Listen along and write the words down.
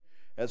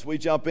As we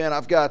jump in,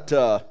 I've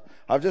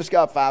just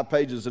got 5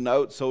 pages of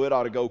notes, so it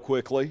ought to go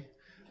quickly.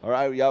 All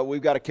right,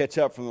 we've got to catch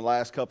up from the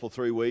last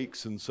 3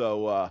 weeks, and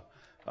so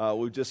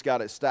we've just got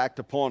it stacked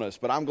upon us.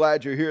 But I'm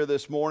glad you're here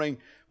this morning.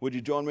 Would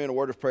you join me in a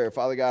word of prayer?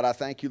 Father God, I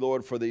thank you,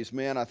 Lord, for these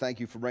men. I thank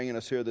you for bringing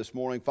us here this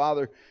morning.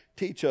 Father,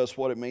 teach us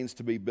what it means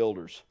to be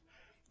builders.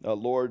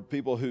 Lord,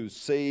 people who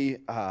see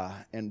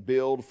and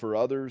build for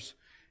others,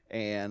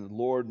 and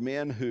Lord,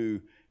 men who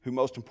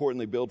most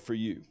importantly build for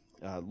you.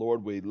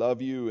 Lord, we love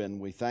you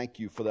and we thank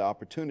you for the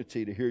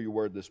opportunity to hear your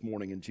word this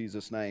morning. In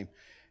Jesus' name,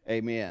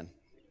 amen.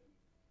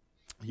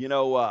 You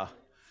know,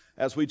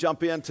 as we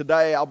jump in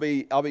today, I'll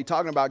be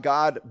talking about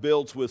God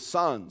builds with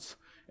sons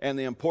and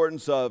the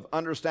importance of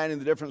understanding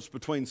the difference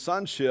between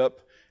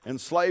sonship and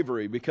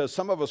slavery, because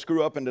some of us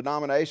grew up in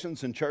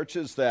denominations and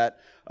churches that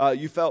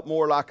you felt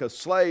more like a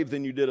slave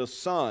than you did a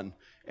son.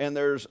 And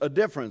there's a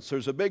difference.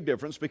 There's a big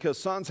difference, because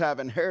sons have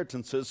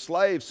inheritances.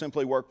 Slaves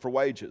simply work for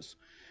wages.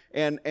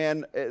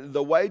 And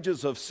the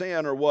wages of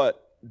sin are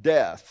what?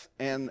 Death.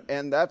 And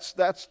that's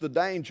the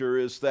danger,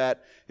 is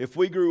that if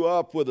we grew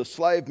up with a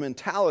slave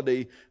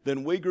mentality,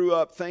 then we grew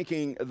up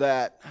thinking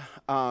that,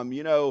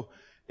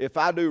 if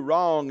I do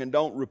wrong and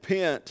don't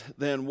repent,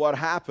 then what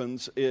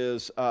happens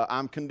is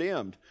I'm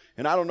condemned.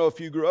 And I don't know if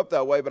you grew up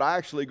that way, but I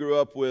actually grew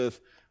up with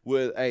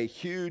a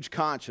huge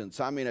conscience.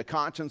 I mean, a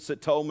conscience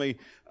that told me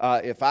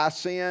if I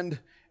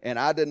sinned and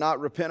I did not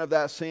repent of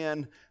that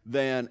sin,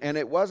 then, and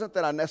it wasn't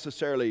that I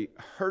necessarily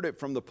heard it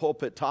from the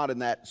pulpit taught in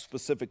that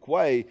specific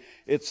way.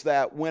 It's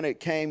that when it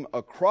came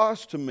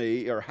across to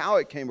me, or how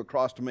it came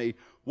across to me,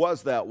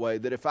 was that way,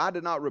 that if I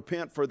did not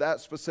repent for that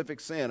specific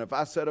sin, if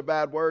I said a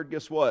bad word,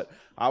 guess what?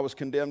 I was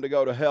condemned to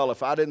go to hell.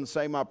 If I didn't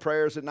say my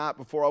prayers at night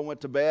before I went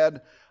to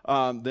bed,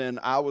 then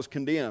I was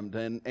condemned.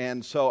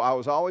 And so I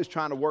was always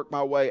trying to work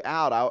my way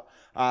out.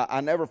 I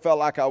never felt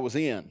like I was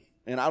in.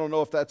 And I don't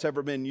know if that's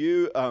ever been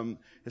you.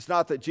 It's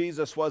not that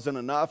Jesus wasn't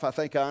enough. I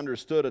think I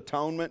understood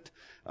atonement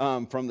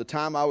from the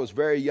time I was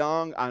very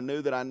young. I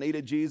knew that I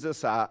needed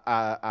Jesus.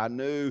 I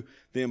knew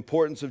the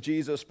importance of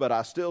Jesus, but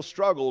I still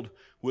struggled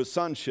with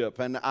sonship.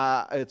 And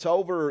it's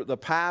over the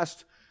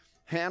past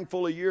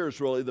handful of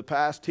years, really, the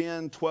past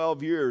 10,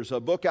 12 years.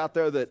 A book out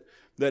there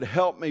that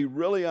helped me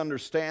really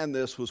understand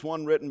this was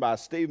one written by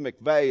Steve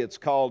McVey. It's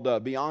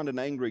called Beyond an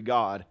Angry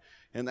God.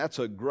 And that's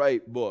a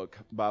great book,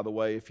 by the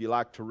way, if you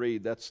like to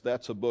read.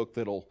 That's a book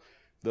that'll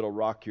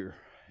rock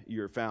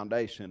your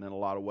foundation in a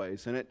lot of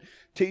ways. And it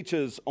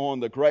teaches on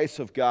the grace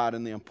of God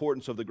and the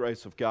importance of the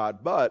grace of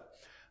God. But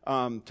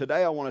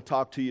today I want to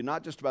talk to you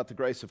not just about the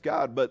grace of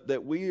God, but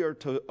that we are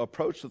to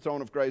approach the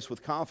throne of grace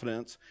with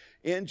confidence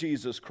in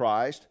Jesus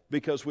Christ,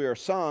 because we are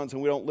sons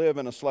and we don't live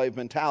in a slave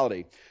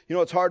mentality. You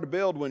know, it's hard to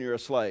build when you're a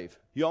slave.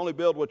 You only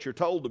build what you're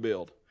told to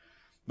build.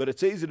 But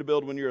it's easy to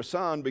build when you're a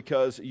son,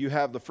 because you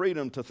have the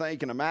freedom to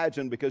think and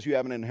imagine, because you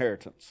have an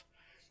inheritance.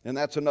 And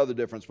that's another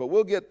difference. But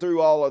we'll get through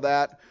all of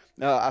that.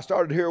 I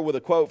started here with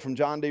a quote from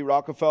John D.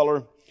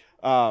 Rockefeller.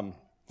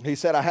 He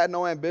said, "I had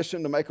no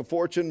ambition to make a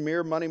fortune.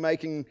 Mere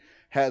money-making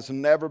has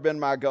never been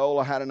my goal.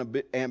 I had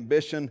an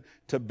ambition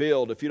to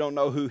build." If you don't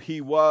know who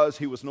he was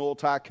an oil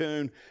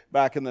tycoon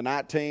back in the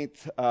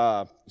 19th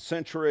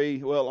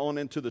century, well, on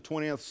into the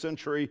 20th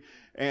century,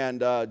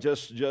 and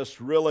just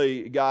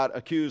really got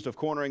accused of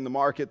cornering the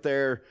market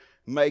there,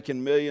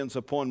 making millions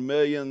upon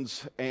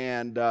millions.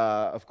 And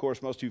of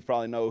course, most of you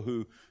probably know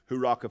who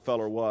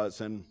Rockefeller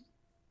was. And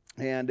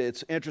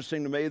it's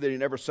interesting to me that he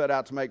never set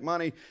out to make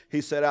money.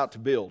 He set out to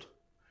build.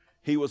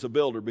 He was a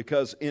builder,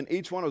 because in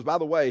each one of us, by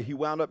the way, he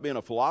wound up being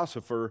a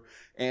philosopher,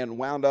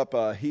 and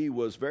he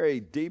was very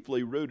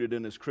deeply rooted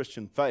in his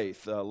Christian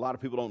faith. A lot of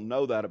people don't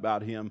know that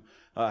about him.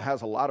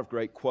 Has a lot of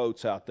great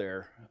quotes out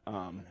there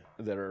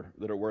that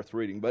are worth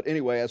reading. But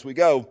anyway, as we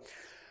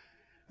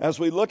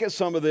look at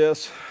some of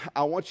this,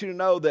 I want you to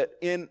know that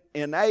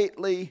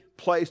innately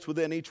placed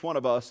within each one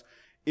of us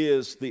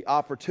is the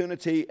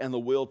opportunity and the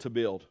will to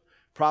build.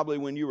 Probably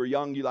when you were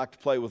young, you liked to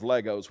play with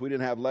Legos. We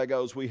didn't have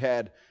Legos.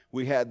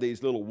 We had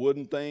these little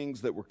wooden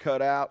things that were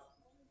cut out.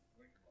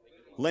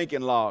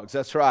 Lincoln Logs,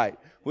 that's right.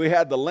 We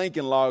had the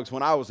Lincoln Logs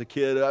when I was a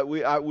kid.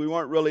 We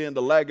weren't really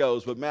into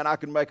Legos, but man, I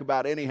could make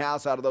about any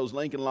house out of those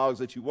Lincoln Logs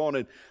that you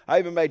wanted. I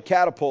even made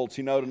catapults,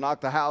 to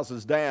knock the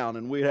houses down,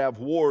 and we'd have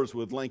wars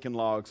with Lincoln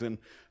Logs. And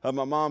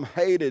my mom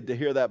hated to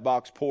hear that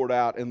box poured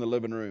out in the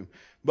living room.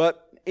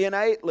 But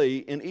innately,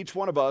 in each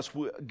one of us,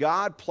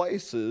 God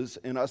places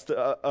in us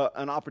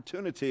an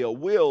opportunity, a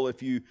will,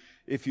 if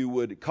you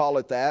would call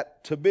it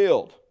that, to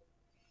build.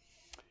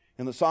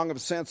 In the Song of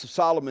Ascents of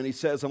Solomon, he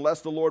says,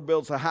 "Unless the Lord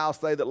builds a house,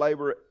 they that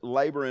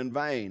labor in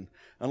vain.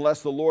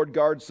 Unless the Lord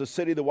guards the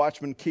city, the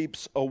watchman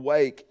keeps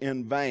awake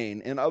in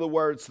vain." In other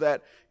words,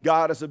 that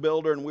God is a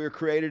builder and we're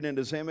created in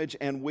his image,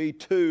 and we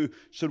too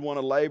should want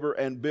to labor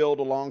and build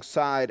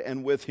alongside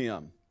and with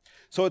him.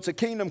 So it's a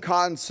kingdom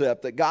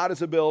concept that God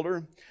is a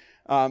builder.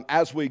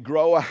 As we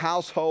grow a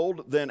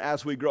household, then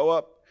as we grow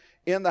up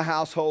in the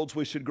households,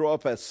 we should grow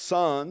up as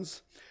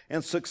sons.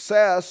 And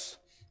success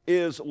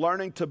is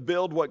learning to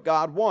build what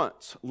God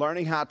wants,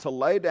 learning how to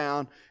lay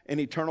down an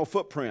eternal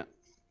footprint.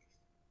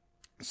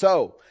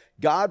 So,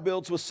 God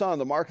builds with son.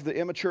 The mark of the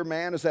immature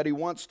man is that he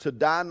wants to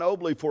die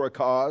nobly for a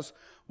cause,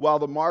 while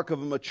the mark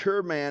of a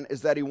mature man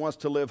is that he wants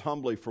to live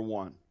humbly for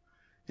one.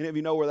 Any of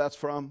you know where that's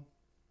from?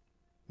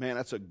 Man,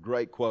 that's a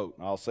great quote.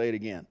 I'll say it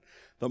again.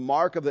 The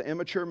mark of the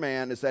immature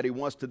man is that he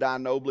wants to die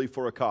nobly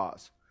for a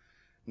cause.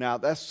 Now,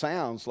 that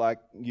sounds like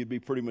you'd be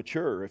pretty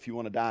mature if you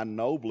want to die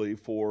nobly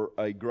for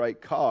a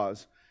great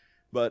cause.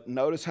 But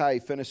notice how he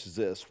finishes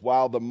this.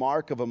 While the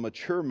mark of a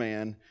mature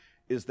man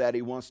is that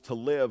he wants to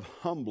live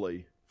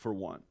humbly for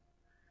one.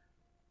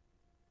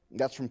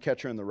 That's from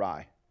Catcher in the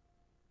Rye,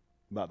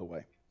 by the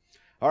way.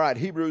 All right,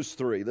 Hebrews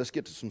 3. Let's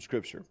get to some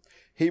scripture.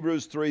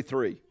 Hebrews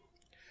 3:3.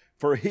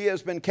 For he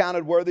has been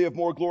counted worthy of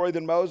more glory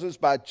than Moses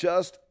by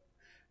just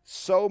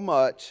so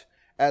much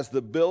as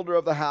the builder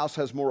of the house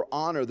has more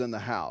honor than the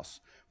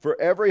house. For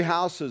every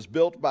house is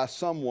built by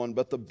someone,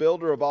 but the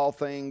builder of all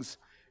things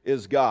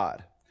is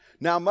God.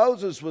 Now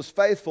Moses was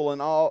faithful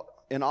in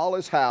all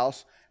his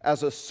house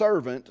as a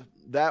servant.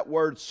 That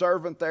word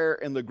servant there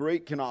in the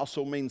Greek can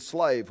also mean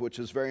slave, which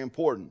is very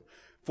important,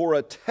 for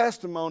a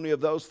testimony of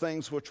those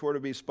things which were to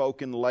be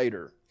spoken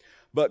later.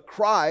 But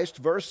Christ,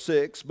 verse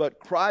 6, but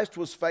Christ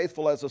was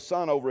faithful as a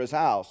son over his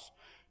house,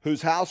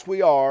 whose house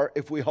we are,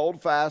 if we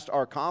hold fast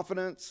our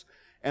confidence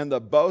and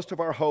the boast of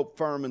our hope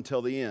firm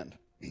until the end.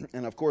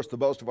 And of course, the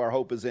boast of our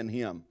hope is in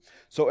him.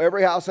 So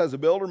every house has a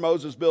builder.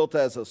 Moses built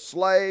as a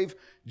slave.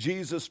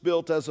 Jesus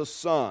built as a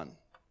son.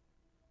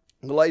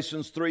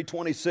 Galatians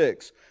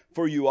 3:26,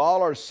 for you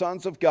all are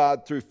sons of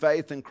God through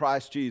faith in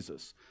Christ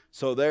Jesus.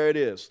 So there it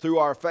is. Through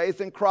our faith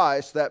in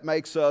Christ, that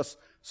makes us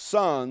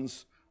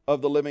sons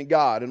of the living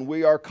God. And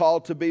we are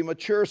called to be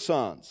mature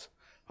sons.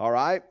 All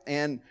right?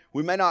 And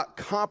we may not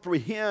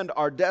comprehend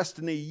our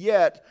destiny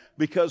yet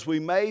because we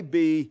may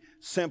be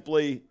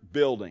simply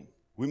building.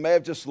 We may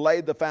have just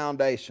laid the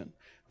foundation.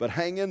 But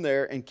hang in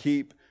there and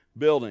keep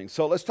building.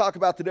 So let's talk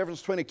about the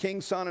difference between a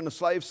king's son and a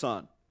slave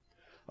son.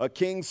 A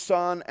king's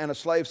son and a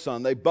slave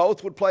son. They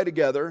both would play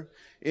together.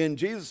 In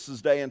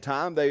Jesus' day and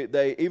time,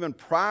 they even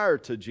prior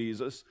to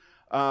Jesus,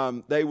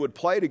 they would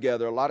play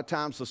together. A lot of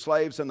times the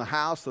slaves in the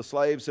house, the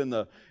slaves in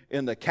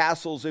the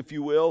castles, if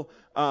you will,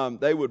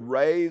 they would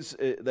raise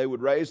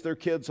their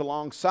kids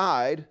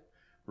alongside,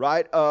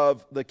 right,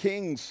 of the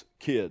king's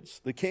kids,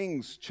 the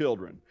king's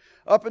children.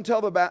 Up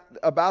until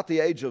about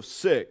the age of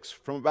 6.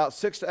 From about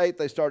 6 to 8,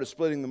 they started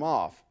splitting them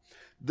off.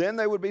 Then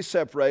they would be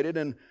separated,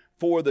 and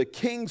for the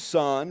king's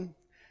son,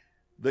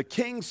 the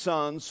king's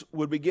sons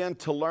would begin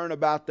to learn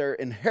about their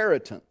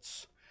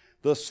inheritance.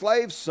 The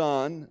slave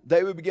son,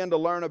 they would begin to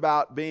learn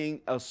about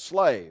being a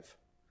slave.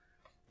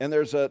 And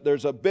there's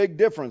a big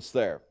difference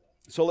there.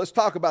 So let's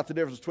talk about the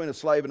difference between a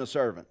slave and a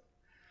servant.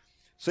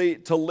 See,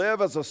 to live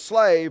as a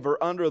slave or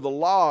under the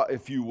law,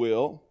 if you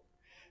will,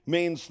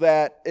 means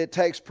that it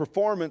takes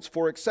performance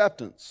for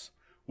acceptance.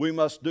 We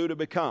must do to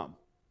become.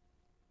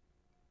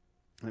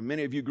 And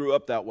many of you grew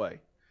up that way.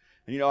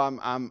 And you know,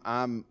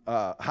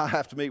 I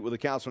have to meet with a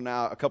counselor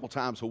now a couple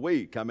times a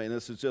week. I mean,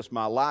 this is just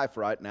my life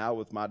right now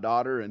with my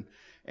daughter,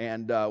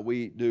 and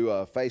we do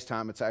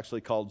FaceTime. It's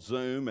actually called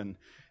Zoom,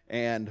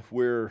 and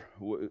we're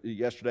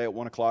yesterday at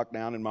 1 o'clock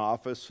down in my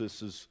office.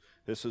 This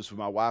is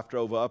my wife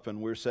drove up,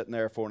 and we're sitting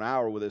there for an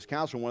hour with this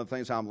counselor. One of the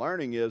things I'm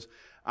learning is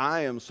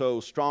I am so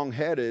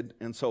strong-headed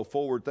and so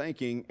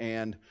forward-thinking,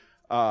 and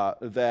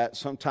that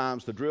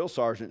sometimes the drill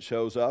sergeant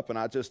shows up, and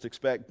I just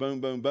expect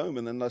boom, boom, boom,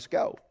 and then let's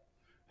go.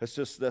 That's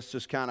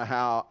just kind of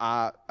how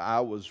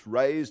I was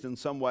raised in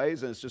some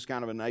ways, and it's just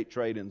kind of an innate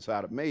trait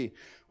inside of me,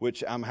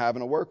 which I'm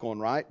having to work on,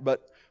 right?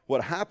 But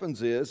what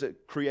happens is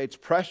it creates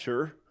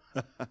pressure,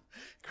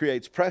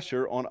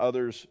 on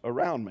others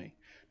around me.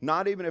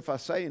 Not even if I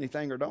say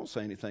anything or don't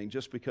say anything,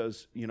 just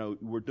because, you know,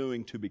 we're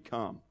doing to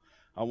become.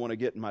 I want to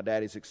get my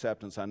daddy's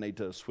acceptance. I need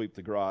to sweep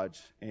the garage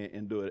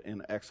and do it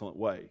in an excellent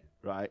way,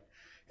 right?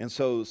 And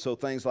so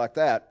things like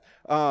that.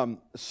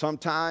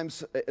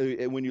 Sometimes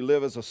when you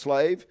live as a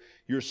slave,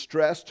 you're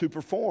stressed to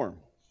perform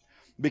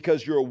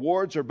because your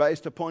awards are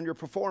based upon your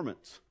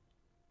performance.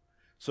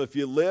 So if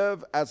you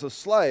live as a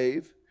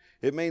slave,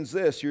 it means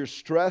this: you're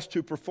stressed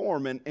to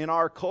perform. And in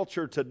our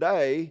culture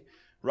today,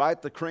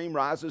 right, the cream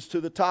rises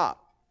to the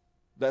top.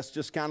 That's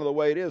just kind of the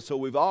way it is. So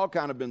we've all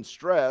kind of been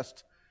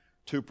stressed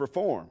to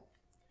perform.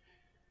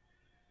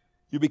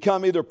 You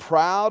become either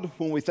proud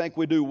when we think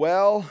we do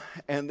well,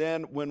 and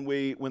then when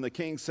the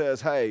king says,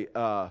 hey,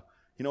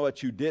 you know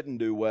what, you didn't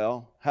do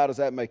well, how does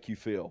that make you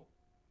feel?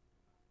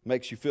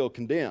 Makes you feel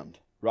condemned,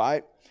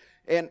 right?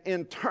 And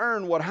in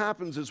turn, what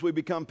happens is we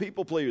become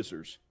people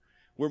pleasers.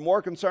 We're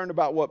more concerned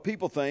about what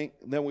people think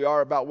than we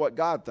are about what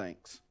God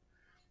thinks.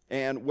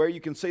 And where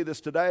you can see this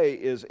today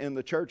is in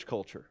the church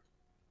culture.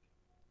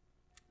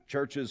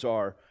 Churches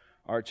are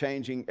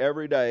changing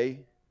every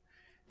day,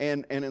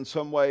 and in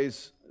some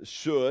ways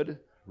should,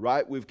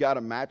 right? We've got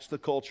to match the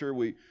culture.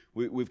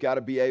 We've got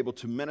to be able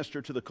to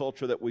minister to the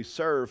culture that we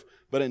serve,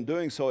 but in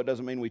doing so, it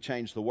doesn't mean we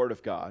change the Word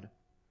of God.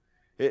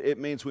 It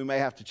means we may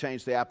have to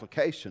change the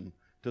application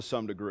to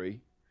some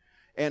degree.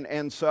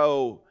 And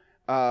so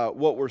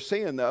what we're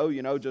seeing,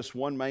 though, just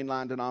one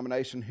mainline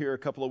denomination here a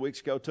couple of weeks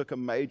ago took a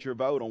major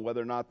vote on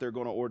whether or not they're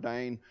going to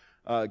ordain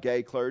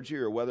gay clergy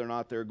or whether or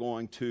not they're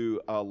going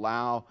to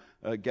allow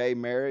gay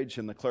marriage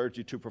and the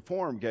clergy to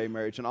perform gay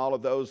marriage and all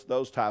of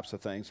those types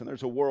of things. And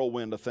there's a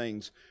whirlwind of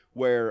things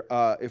where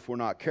if we're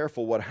not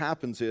careful, what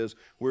happens is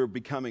we're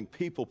becoming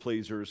people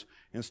pleasers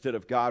instead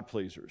of God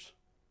pleasers.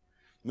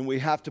 And we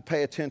have to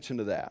pay attention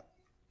to that.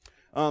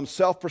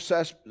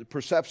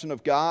 Self-perception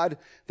of God,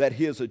 that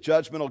He is a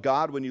judgmental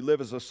God. When you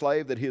live as a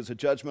slave, that He is a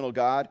judgmental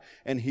God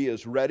and He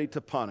is ready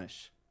to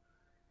punish.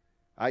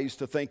 I used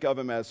to think of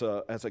Him as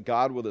a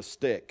God with a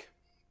stick.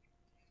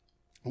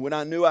 When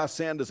I knew I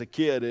sinned as a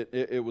kid,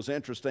 it was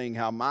interesting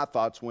how my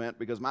thoughts went,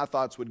 because my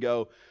thoughts would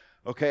go,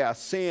 okay, I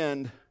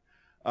sinned.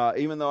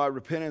 Even though I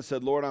repented and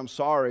said, Lord, I'm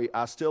sorry,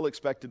 I still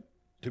expected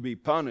to be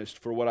punished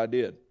for what I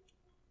did.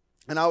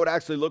 And I would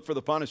actually look for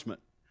the punishment.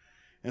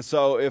 And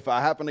so if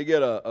I happened to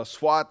get a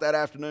swat that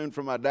afternoon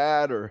from my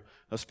dad or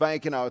a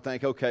spanking, I would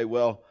think, okay,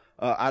 well,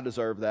 I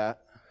deserve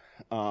that.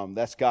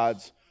 That's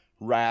God's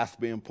wrath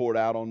being poured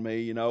out on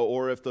me,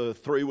 Or if the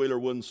three-wheeler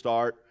wouldn't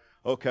start,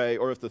 okay.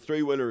 Or if the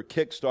three-wheeler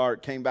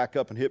kickstart came back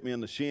up and hit me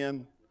in the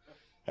shin,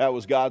 that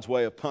was God's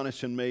way of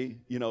punishing me.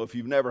 If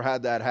you've never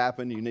had that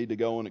happen, you need to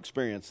go and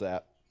experience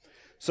that.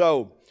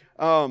 So,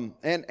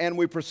 and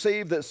we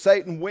perceive that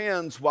Satan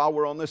wins while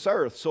we're on this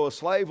earth. So a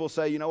slave will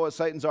say, you know what,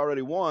 Satan's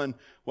already won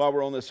while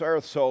we're on this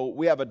earth, so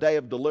we have a day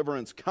of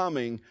deliverance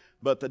coming,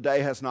 but the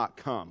day has not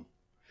come.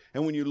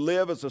 And when you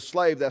live as a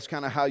slave, that's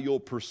kind of how you'll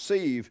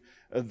perceive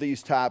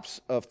these types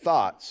of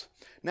thoughts.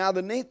 Now,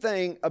 the neat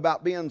thing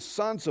about being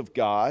sons of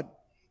God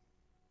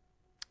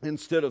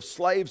instead of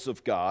slaves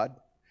of God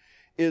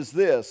is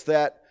this,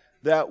 that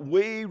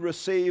we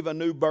receive a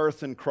new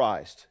birth in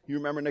Christ. You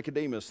remember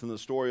Nicodemus and the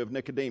story of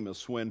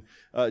Nicodemus when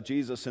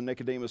Jesus and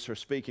Nicodemus are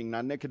speaking.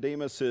 Now,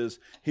 Nicodemus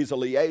he's a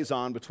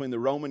liaison between the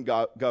Roman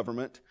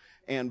government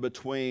and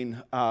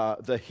between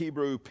the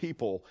Hebrew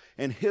people.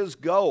 And his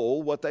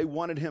goal, what they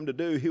wanted him to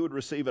do, he would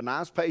receive a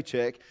nice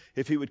paycheck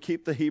if he would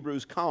keep the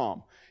Hebrews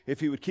calm, if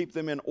he would keep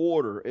them in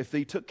order, if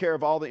he took care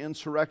of all the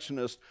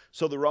insurrectionists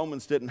so the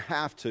Romans didn't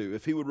have to,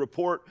 if he would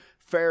report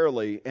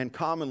fairly and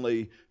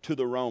commonly to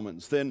the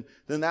Romans, then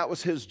that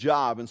was his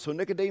job. And so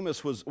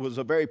Nicodemus was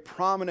a very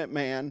prominent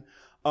man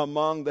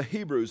among the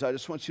Hebrews. I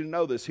just want you to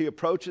know this. He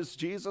approaches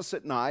Jesus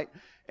at night,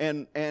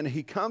 and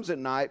he comes at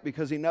night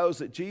because he knows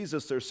that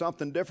there's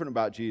something different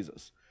about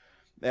Jesus.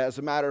 As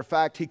a matter of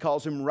fact, he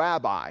calls him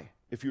Rabbi,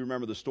 if you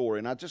remember the story.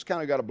 And I just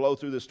kind of got to blow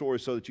through this story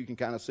so that you can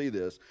kind of see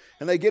this.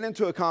 And they get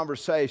into a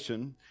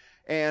conversation,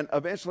 and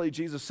eventually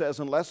Jesus says,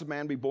 unless a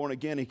man be born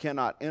again, he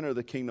cannot enter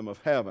the kingdom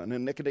of heaven.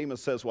 And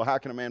Nicodemus says, well, how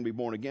can a man be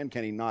born again?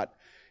 Can he not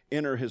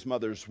enter his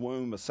mother's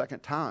womb a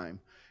second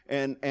time?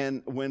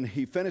 And when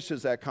he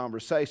finishes that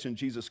conversation,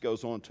 Jesus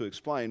goes on to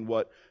explain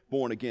what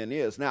born again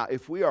is. Now,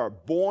 if we are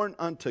born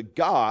unto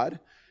God,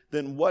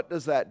 then what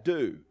does that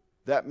do?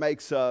 That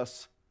makes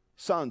us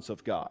sons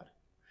of God.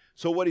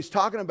 So what he's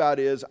talking about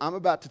is, I'm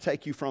about to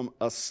take you from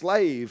a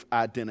slave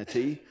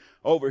identity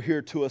over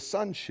here to a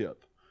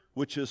sonship,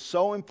 which is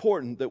so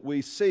important that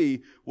we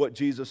see what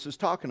Jesus is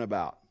talking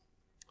about.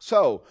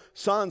 So,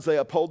 sons, they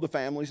uphold the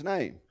family's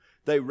name.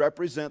 They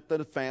represent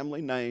the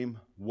family name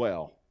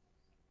well.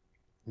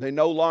 They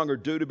no longer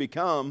do to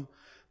become,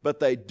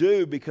 but they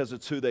do because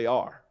it's who they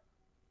are.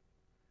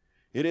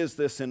 It is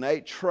this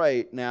innate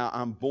trait. Now,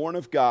 I'm born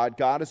of God.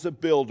 God is a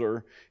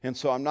builder. And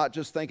so I'm not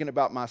just thinking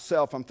about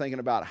myself. I'm thinking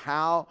about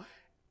how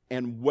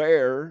and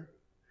where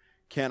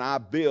can I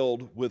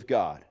build with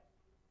God.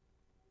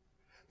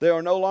 They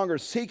are no longer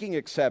seeking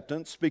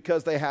acceptance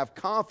because they have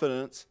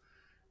confidence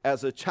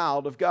as a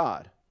child of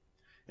God.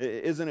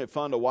 Isn't it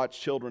fun to watch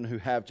children who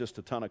have just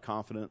a ton of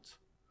confidence?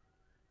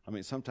 I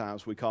mean,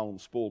 sometimes we call them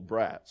spoiled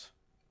brats,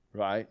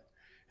 right?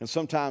 And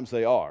sometimes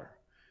they are.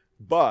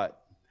 But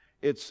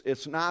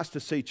it's nice to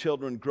see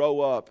children grow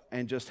up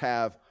and just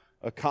have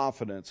a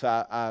confidence.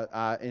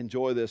 I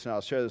enjoy this, and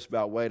I'll share this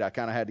about Wade. I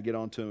kind of had to get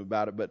on to him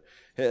about it, but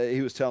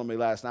he was telling me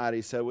last night,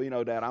 he said,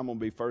 well, Dad, I'm going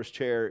to be first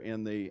chair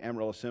in the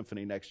Amarillo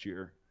Symphony next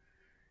year.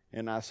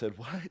 And I said,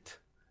 what?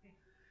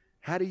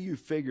 How do you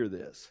figure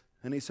this?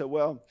 And he said,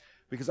 well,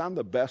 because I'm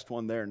the best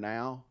one there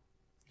now,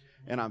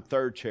 and I'm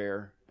third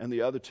chair, and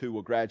the other two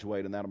will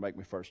graduate, and that'll make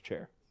me first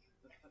chair.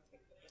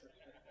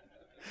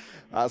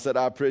 I said,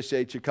 I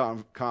appreciate your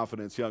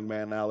confidence, young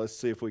man. Now let's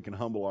see if we can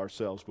humble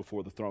ourselves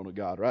before the throne of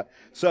God, right?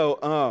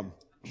 So,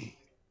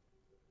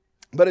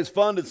 but it's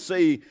fun to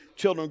see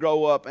children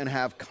grow up and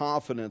have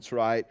confidence,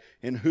 right,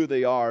 in who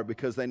they are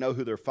because they know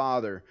who their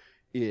father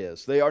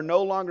is. They are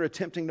no longer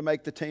attempting to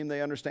make the team.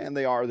 They understand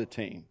they are the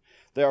team.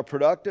 They are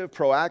productive,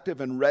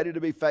 proactive, and ready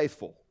to be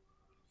faithful.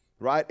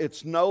 Right?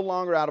 It's no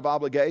longer out of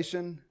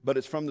obligation, but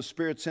it's from the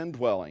Spirit's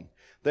indwelling.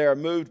 They are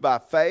moved by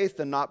faith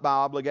and not by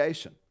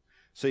obligation.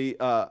 See,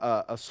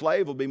 a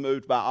slave will be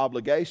moved by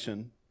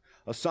obligation.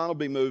 A son will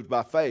be moved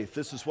by faith.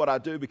 This is what I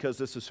do because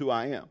this is who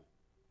I am.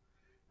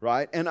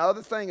 Right? And the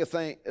other thing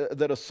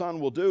that a son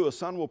will do, a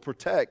son will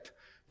protect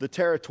the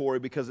territory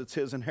because it's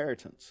his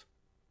inheritance.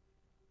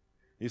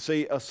 You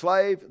see, a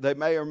slave, they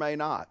may or may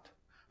not.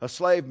 A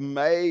slave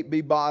may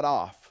be bought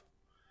off.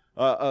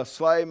 A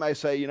slave may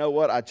say, you know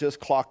what, I just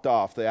clocked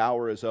off. The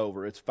hour is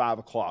over. It's 5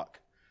 o'clock.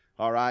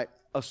 All right?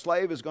 A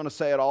slave is going to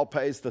say it all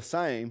pays the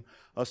same.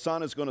 A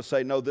son is going to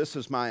say, no, this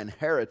is my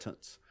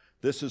inheritance.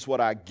 This is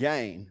what I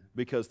gain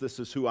because this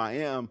is who I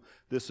am.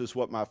 This is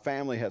what my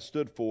family has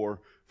stood for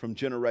from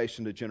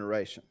generation to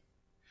generation.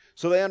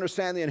 So they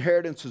understand the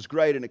inheritance is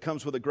great and it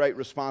comes with a great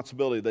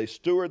responsibility. They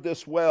steward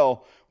this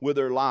well with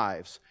their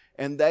lives.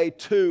 And they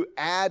too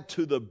add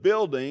to the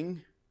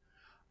building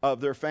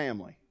of their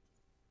family.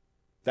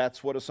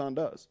 That's what a son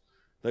does.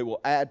 They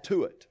will add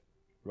to it,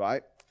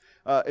 right?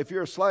 If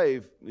you're a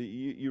slave,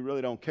 you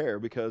really don't care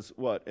because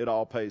what? It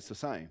all pays the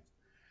same.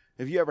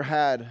 Have you ever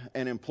had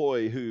an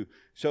employee who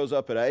shows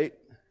up at 8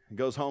 and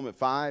goes home at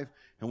 5,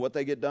 and what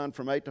they get done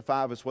from 8 to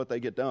 5 is what they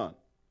get done?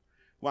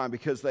 Why?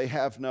 Because they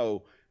have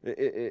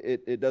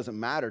it doesn't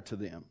matter to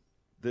them.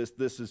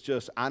 This is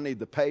just, I need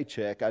the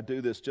paycheck. I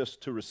do this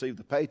just to receive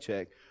the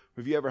paycheck.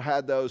 Have you ever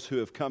had those who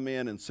have come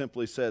in and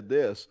simply said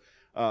this,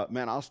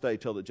 man, I'll stay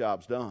till the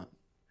job's done.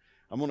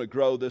 I'm going to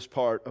grow this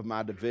part of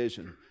my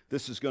division.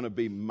 This is going to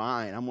be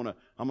mine. I'm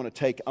going to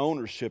take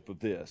ownership of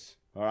this.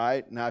 All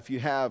right? Now, if you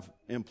have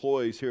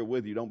employees here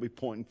with you, don't be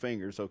pointing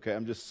fingers, okay?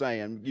 I'm just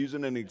saying, I'm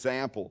using an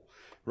example,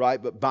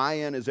 right? But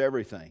buy-in is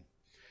everything.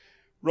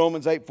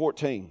 Romans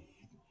 8:14.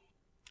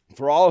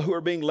 For all who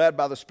are being led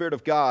by the Spirit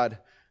of God,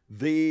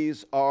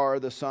 these are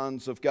the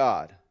sons of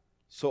God.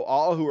 So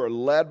all who are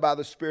led by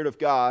the Spirit of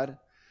God,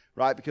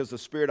 right? Because the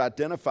Spirit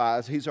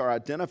identifies, He's our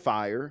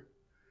identifier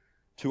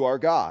to our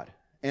God.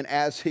 And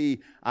as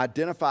He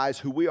identifies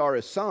who we are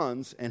as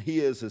sons, and He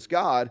is as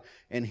God,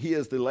 and He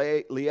is the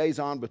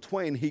liaison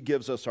between, He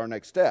gives us our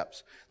next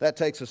steps. That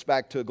takes us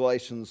back to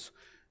Galatians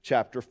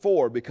chapter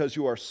 4. Because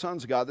you are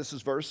sons of God, this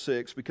is verse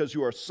 6, because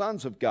you are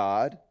sons of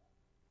God,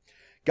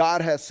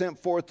 God has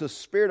sent forth the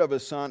Spirit of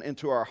His Son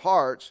into our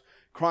hearts,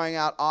 crying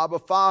out, Abba,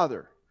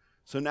 Father.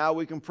 So now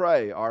we can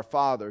pray, Our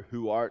Father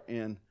who art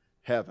in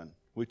heaven.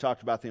 We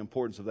talked about the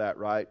importance of that,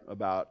 right,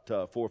 about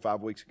 4 or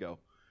 5 weeks ago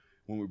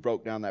when we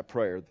broke down that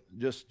prayer.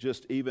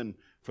 Just even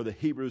for the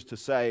Hebrews to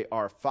say,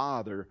 Our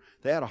Father,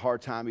 they had a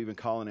hard time even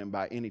calling Him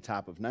by any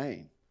type of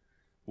name,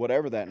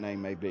 whatever that name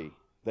may be.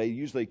 They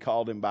usually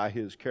called Him by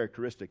His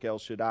characteristic, El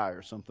Shaddai,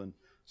 or something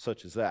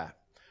such as that.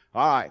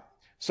 All right,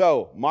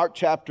 so Mark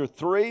chapter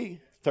 3,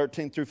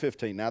 13 through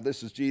 15. Now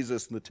this is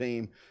Jesus and the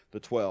team, the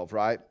 12,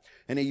 right?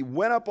 And He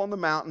went up on the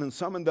mountain and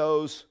summoned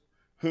those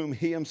whom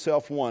He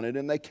Himself wanted,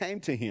 and they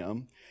came to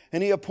Him.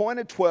 And He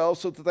appointed 12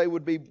 so that they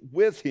would be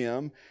with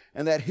Him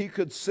and that He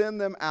could send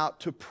them out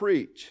to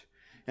preach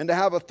and to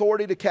have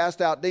authority to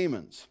cast out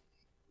demons.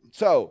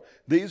 So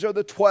these are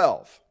the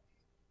 12.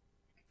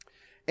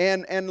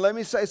 And let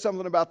me say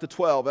something about the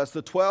 12. As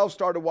the 12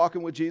 started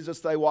walking with Jesus,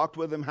 they walked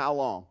with Him how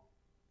long?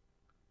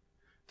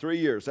 3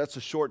 years. That's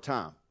a short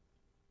time.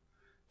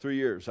 3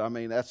 years. I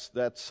mean,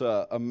 that's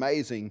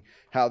amazing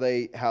how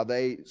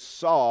they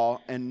saw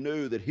and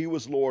knew that He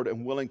was Lord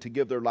and willing to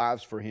give their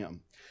lives for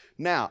Him.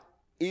 Now,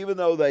 even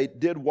though they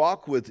did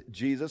walk with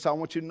Jesus, I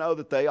want you to know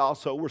that they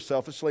also were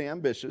selfishly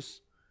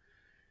ambitious.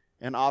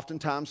 And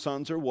oftentimes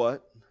sons are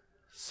what?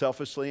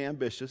 Selfishly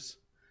ambitious,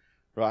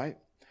 right?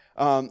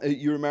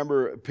 You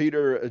remember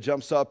Peter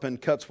jumps up and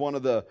cuts one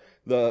of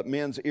the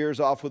men's ears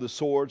off with the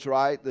swords,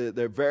 right?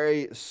 They're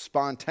very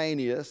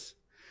spontaneous.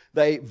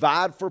 They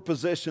vied for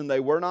position. They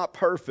were not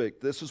perfect.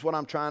 This is what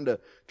I'm trying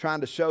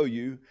to show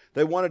you.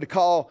 They wanted to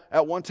call,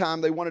 at one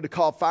time, they wanted to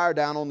call fire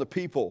down on the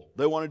people.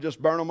 They wanted to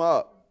just burn them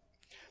up.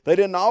 They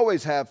didn't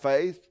always have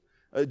faith.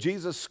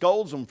 Jesus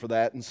scolds them for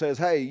that and says,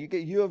 hey,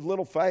 you have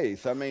little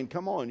faith. I mean,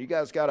 come on, you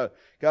guys got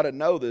to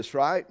know this,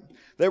 right?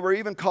 They were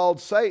even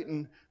called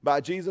Satan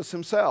by Jesus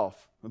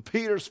Himself. And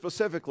Peter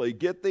specifically,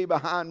 get thee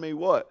behind me,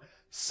 what?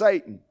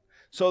 Satan.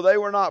 So they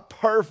were not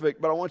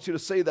perfect, but I want you to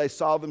see they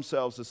saw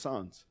themselves as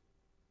sons.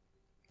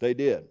 They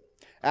did.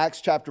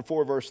 Acts chapter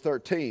 4, verse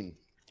 13,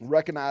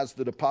 recognize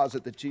the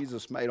deposit that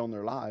Jesus made on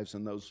their lives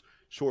in those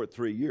short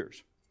 3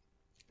 years.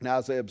 Now,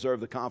 as they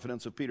observed the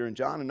confidence of Peter and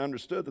John and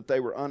understood that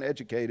they were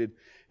uneducated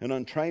and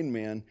untrained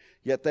men,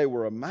 yet they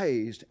were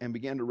amazed and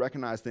began to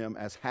recognize them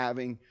as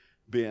having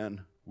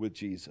been with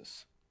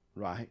Jesus,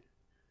 right?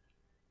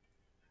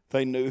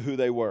 They knew who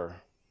they were.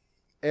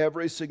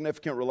 Every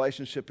significant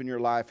relationship in your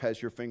life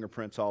has your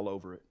fingerprints all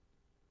over it.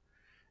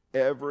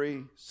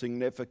 Every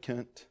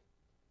significant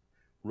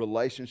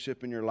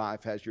relationship in your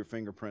life has your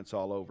fingerprints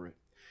all over it.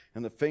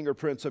 And the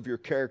fingerprints of your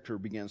character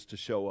begins to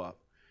show up.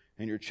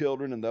 And your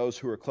children and those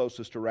who are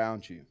closest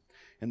around you.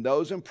 And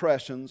those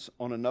impressions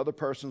on another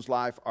person's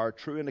life are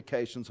true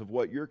indications of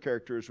what your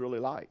character is really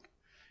like.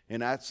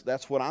 And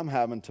that's what I'm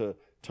having to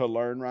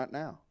learn right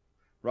now.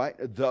 Right?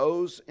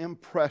 Those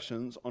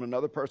impressions on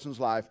another person's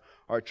life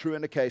are true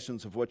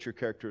indications of what your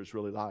character is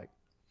really like.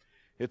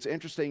 It's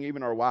interesting,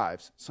 even our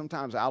wives.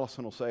 Sometimes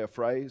Allison will say a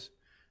phrase,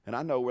 and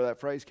I know where that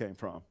phrase came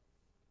from.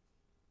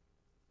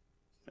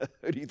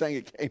 Who do you think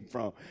it came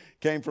from?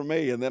 It came from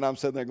me. And then I'm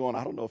sitting there going,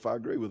 I don't know if I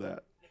agree with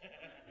that.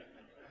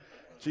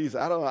 Geez,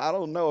 I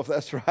don't know if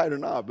that's right or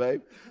not,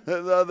 babe.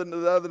 The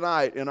other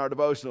night in our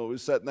devotional, we were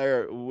sitting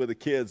there with the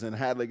kids, and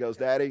Hadley goes,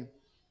 Daddy,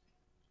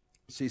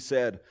 she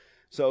said,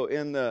 so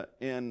in the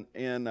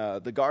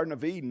Garden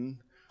of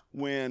Eden,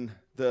 when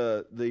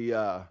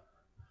the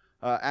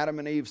Adam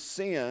and Eve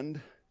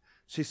sinned,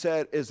 she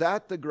said, is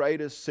that the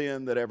greatest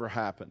sin that ever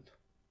happened?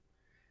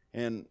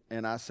 And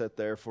I sat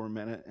there for a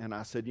minute, and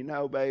I said,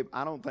 babe,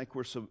 I don't think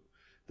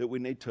that we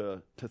need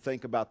to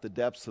think about the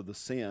depths of the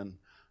sin.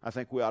 I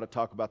think we ought to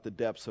talk about the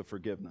depths of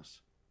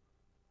forgiveness.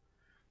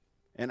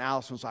 And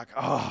Allison was like,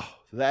 oh,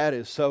 that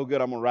is so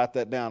good. I'm going to write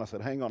that down. I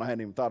said, hang on, I hadn't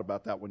even thought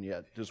about that one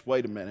yet. Just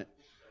wait a minute.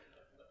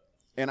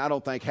 And I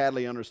don't think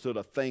Hadley understood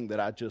a thing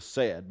that I just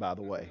said, by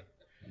the way.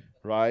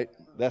 Right?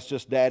 That's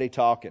just Daddy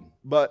talking.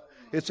 But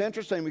it's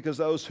interesting because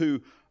those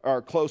who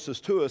are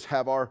closest to us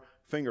have our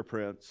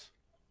fingerprints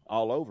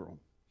all over them.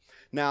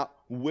 Now,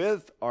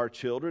 with our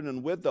children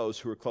and with those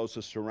who are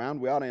closest around,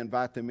 we ought to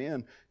invite them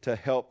in to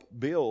help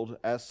build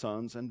as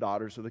sons and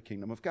daughters of the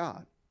kingdom of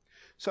God.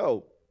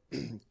 So,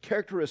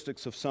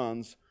 characteristics of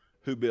sons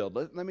who build.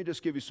 Let me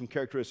just give you some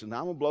characteristics. Now,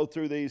 I'm going to blow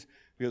through these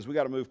because we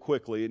got to move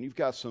quickly, and you've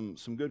got some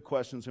good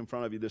questions in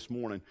front of you this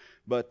morning.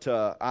 But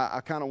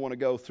I kind of want to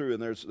go through,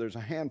 and there's a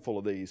handful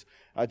of these.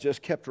 I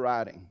just kept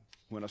writing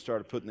when I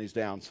started putting these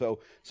down. So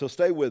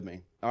stay with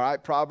me. All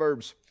right,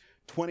 Proverbs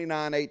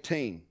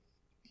 29:18.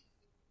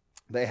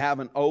 They have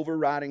an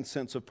overriding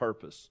sense of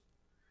purpose.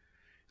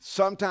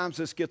 Sometimes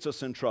this gets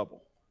us in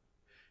trouble.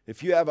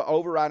 If you have an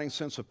overriding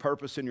sense of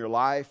purpose in your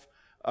life,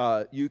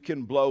 you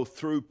can blow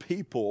through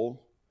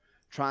people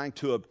trying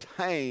to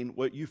obtain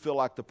what you feel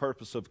like the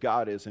purpose of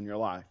God is in your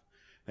life.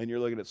 And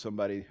you're looking at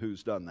somebody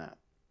who's done that.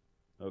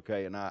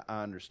 Okay, and I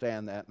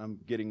understand that, and I'm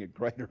getting a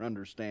greater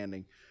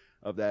understanding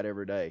of that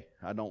every day.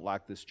 I don't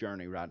like this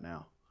journey right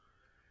now.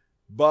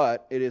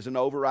 But it is an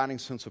overriding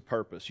sense of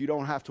purpose. You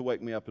don't have to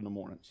wake me up in the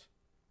mornings.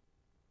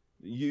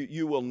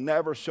 You will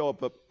never show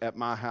up at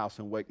my house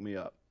and wake me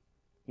up.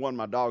 One,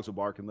 my dogs will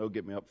bark and they'll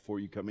get me up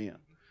before you come in.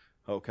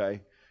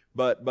 Okay?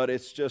 But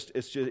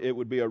it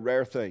would be a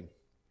rare thing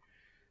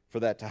for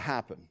that to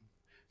happen.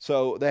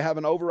 So they have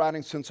an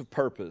overriding sense of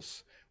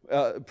purpose.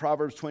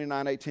 Proverbs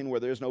 29:18, where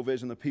there is no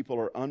vision, the people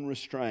are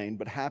unrestrained,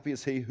 but happy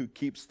is he who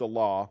keeps the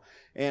law.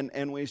 And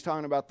when he's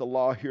talking about the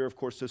law here, of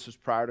course, this is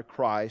prior to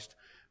Christ.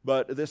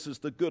 But this is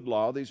the good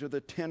law. These are the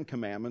 10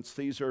 commandments.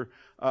 These are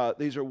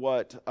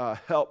what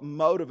help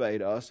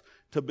motivate us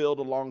to build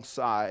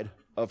alongside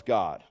of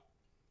God.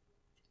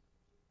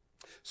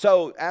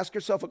 So ask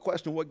yourself a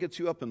question. What gets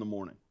you up in the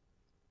morning?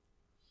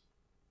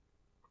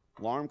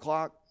 Alarm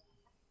clock?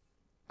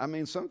 I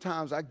mean,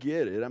 sometimes I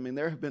get it. I mean,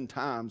 there have been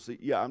times that,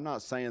 I'm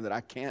not saying that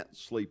I can't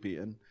sleep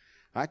in.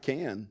 I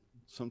can,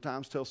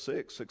 sometimes till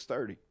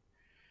 6:30.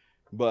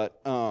 But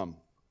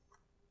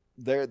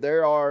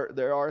There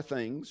are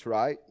things,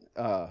 right,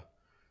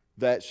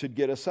 that should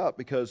get us up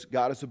because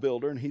God is a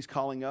builder and he's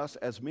calling us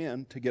as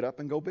men to get up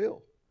and go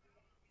build.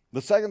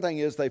 The second thing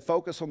is they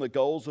focus on the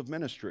goals of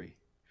ministry.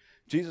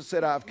 Jesus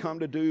said, I've come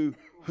to do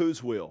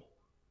whose will?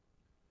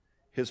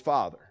 His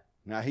Father.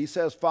 Now, he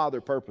says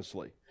Father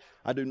purposely.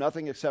 I do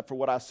nothing except for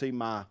what I see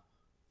my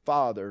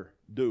Father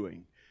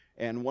doing.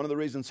 And one of the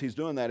reasons he's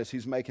doing that is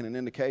he's making an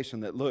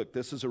indication that, look,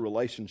 this is a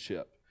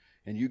relationship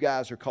and you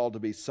guys are called to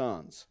be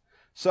sons.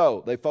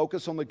 So, they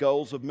focus on the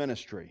goals of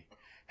ministry.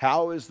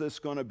 How is this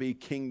going to be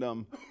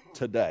kingdom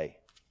today?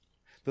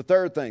 The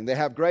third thing, they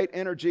have great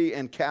energy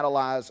and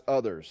catalyze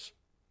others.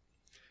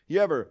 You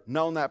ever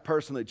known that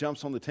person that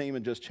jumps on the team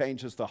and just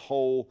changes the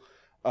whole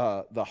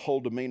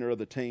demeanor of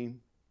the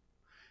team?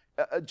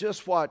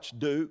 Just watch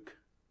Duke.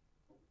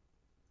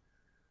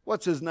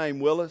 What's his name,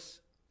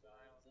 Willis?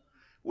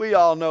 We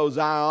all know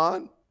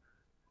Zion.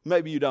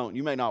 Maybe you don't.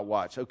 You may not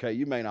watch. Okay,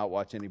 you may not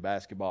watch any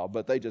basketball,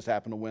 but they just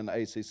happen to win the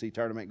ACC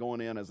tournament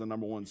going in as the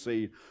number 1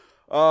 seed.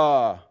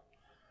 To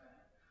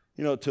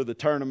the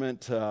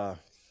tournament,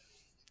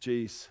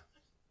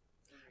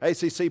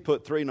 ACC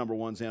put 3 number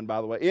 1s in,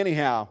 by the way.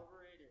 Anyhow,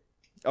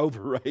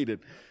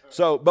 overrated.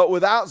 So, but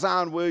without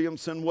Zion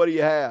Williamson, what do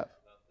you have?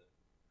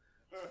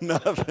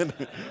 Nothing.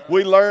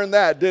 We learned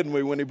that, didn't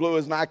we, when he blew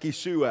his Nike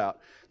shoe out.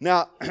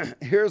 Now,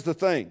 here's the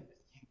thing.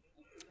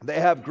 They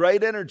have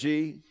great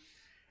energy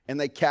and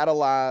they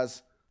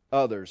catalyze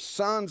others.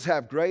 Sons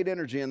have great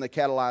energy and they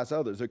catalyze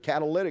others. They're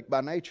catalytic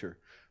by nature.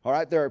 All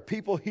right, there are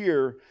people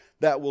here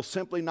that will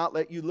simply not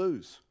let you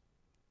lose.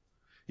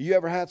 You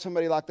ever had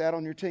somebody like that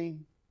on your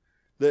team?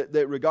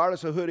 That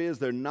regardless of who it is,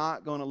 they're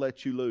not going to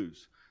let you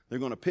lose. They're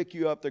going to pick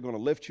you up. They're going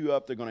to lift you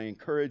up. They're going to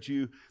encourage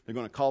you. They're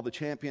going to call the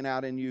champion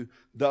out in you.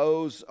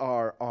 Those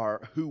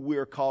are who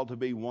we're called to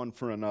be one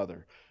for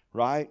another,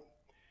 right?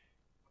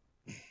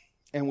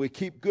 And we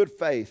keep good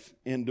faith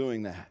in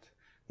doing that.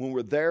 When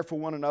we're there for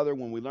one another,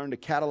 when we learn to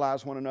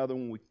catalyze one another,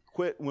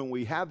 when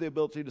we have the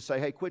ability to say,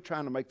 hey, quit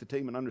trying to make the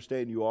team and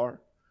understand you are.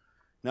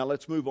 Now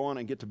let's move on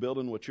and get to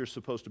building what you're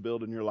supposed to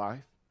build in your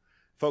life.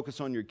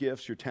 Focus on your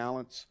gifts, your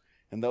talents,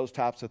 and those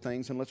types of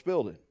things, and let's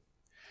build it.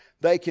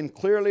 They can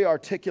clearly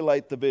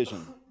articulate the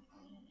vision.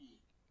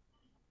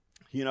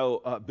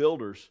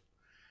 Builders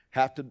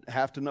have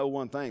to know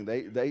one thing.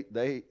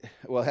 They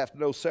have to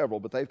know several,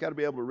 but they've got to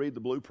be able to read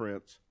the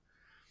blueprints.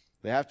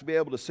 They have to be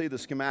able to see the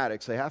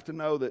schematics. They have to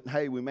know that,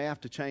 hey, we may have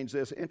to change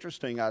this.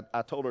 Interesting,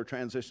 I told our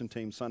transition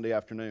team Sunday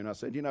afternoon, I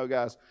said,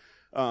 guys,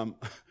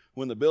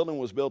 when the building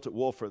was built at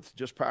Wolforth,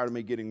 just prior to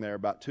me getting there,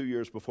 about 2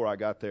 years before I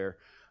got there,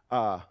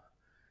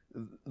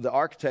 the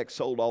architect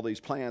sold all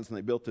these plans and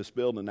they built this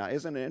building. Now,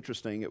 isn't it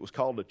interesting? It was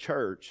called a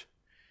church,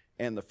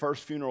 and the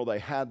first funeral they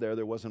had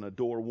there wasn't a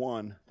door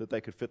one that they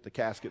could fit the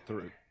casket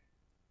through.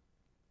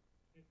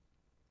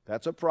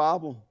 That's a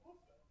problem,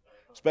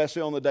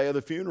 especially on the day of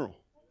the funeral.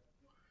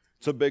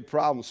 It's a big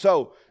problem.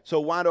 So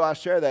why do I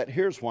share that?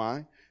 Here's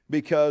why.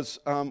 Because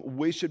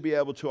we should be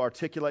able to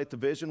articulate the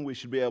vision. We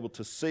should be able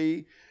to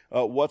see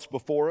what's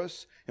before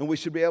us. And we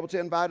should be able to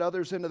invite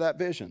others into that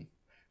vision,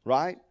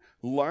 right?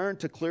 Learn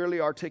to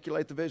clearly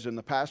articulate the vision.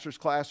 The pastor's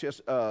class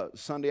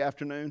Sunday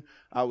afternoon,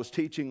 I was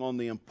teaching on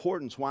the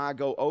importance, why I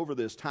go over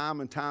this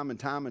time and time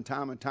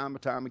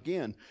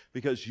again.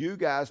 Because you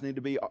guys need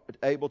to be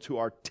able to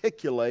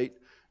articulate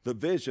the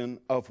vision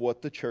of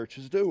what the church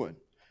is doing.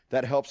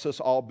 That helps us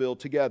all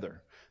build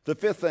together. The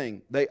fifth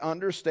thing, they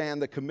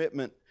understand the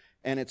commitment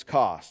and its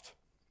cost.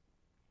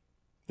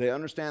 They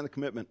understand the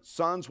commitment.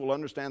 Sons will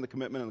understand the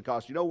commitment and the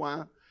cost. You know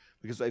why?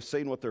 Because they've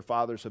seen what their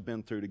fathers have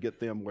been through to get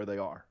them where they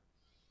are.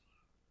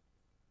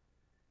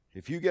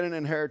 If you get an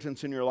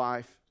inheritance in your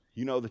life,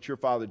 you know that your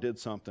father did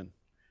something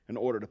in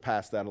order to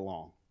pass that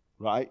along,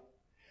 right?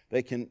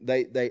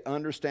 They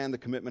understand the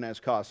commitment as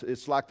cost.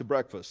 It's like the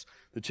breakfast.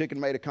 The chicken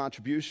made a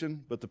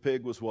contribution, but the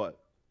pig was what?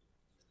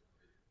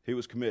 He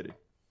was committed,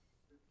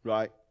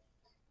 right?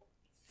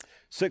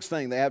 Sixth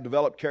thing, they have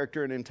developed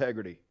character and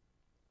integrity.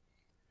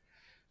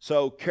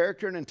 So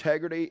character and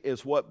integrity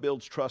is what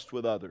builds trust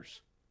with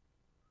others.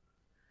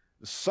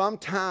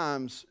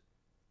 Sometimes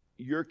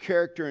your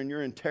character and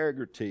your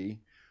integrity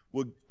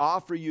will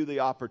offer you the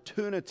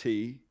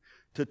opportunity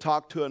to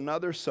talk to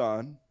another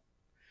son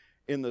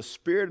in the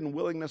spirit and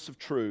willingness of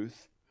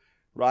truth,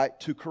 right,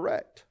 to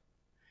correct.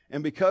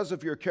 And because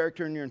of your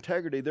character and your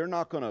integrity, they're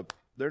not going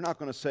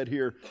to sit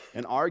here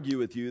and argue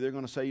with you. They're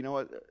going to say, you know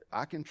what,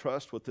 I can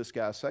trust what this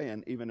guy's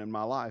saying even in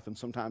my life, and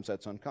sometimes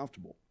that's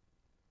uncomfortable.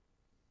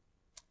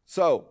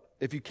 So,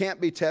 if you can't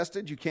be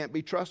tested, you can't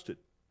be trusted.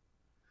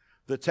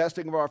 The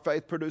testing of our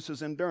faith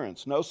produces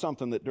endurance. Know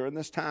something, that during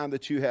this time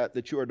that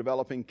you are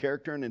developing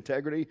character and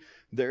integrity,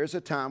 there is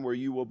a time where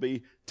you will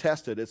be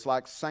tested. It's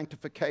like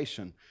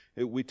sanctification.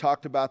 We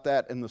talked about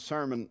that in the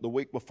sermon the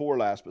week before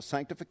last, but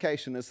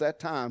sanctification is that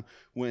time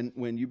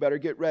when you better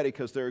get ready,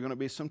 because there are going to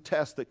be some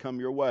tests that come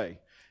your way.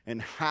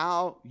 And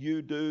how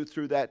you do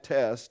through that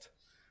test,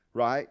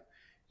 right,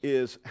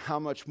 is how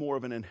much more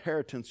of an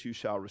inheritance you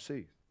shall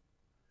receive.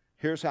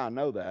 Here's how I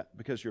know that,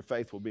 because your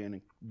faith will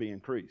be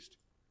increased.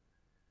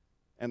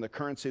 And the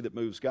currency that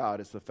moves God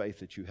is the faith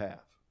that you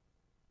have.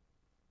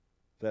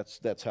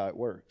 That's how it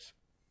works.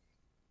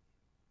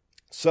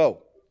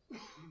 So,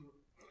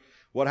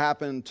 what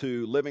happened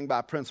to living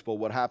by principle?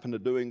 What happened to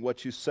doing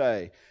what you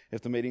say?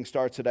 If the meeting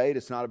starts at 8,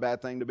 it's not a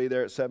bad thing to be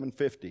there at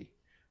 7:50,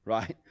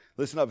 right?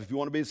 Listen up, if you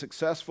want to be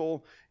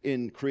successful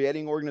in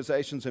creating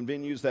organizations and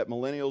venues that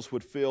millennials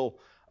would feel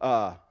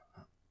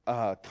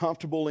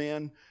comfortable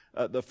in,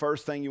 the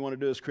first thing you want to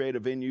do is create a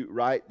venue,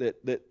 right,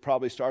 that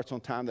probably starts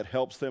on time, that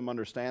helps them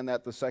understand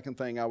that. The second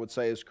thing I would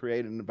say is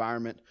create an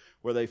environment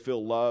where they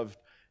feel loved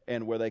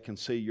and where they can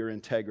see your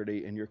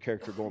integrity and your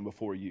character going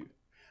before you.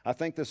 I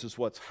think this is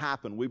what's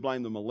happened. We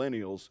blame the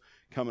millennials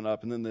coming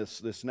up, and then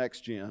this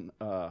next gen,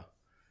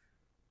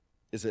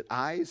 is it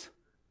I's?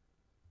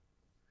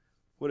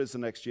 What is the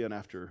next gen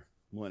after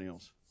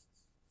millennials?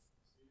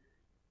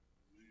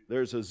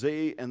 There's a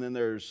Z, and then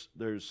there's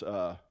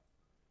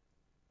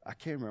I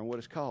can't remember what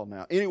it's called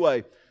now.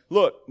 Anyway,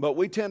 look, but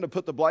we tend to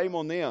put the blame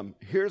on them.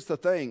 Here's the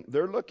thing.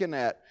 They're looking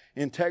at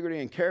integrity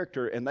and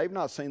character, and they've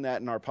not seen that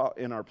in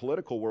our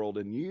political world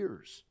in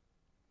years.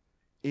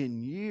 In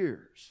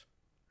years.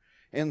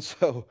 And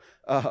so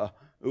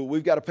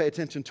we've got to pay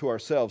attention to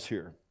ourselves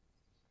here.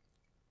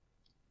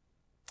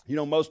 You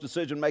know, most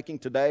decision-making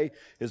today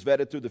is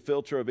vetted through the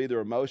filter of either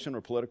emotion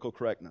or political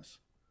correctness.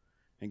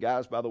 And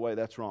guys, by the way,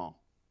 that's wrong.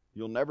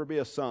 You'll never be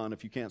a son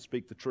if you can't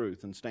speak the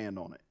truth and stand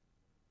on it.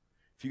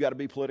 If you got to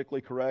be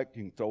politically correct,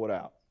 you can throw it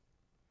out.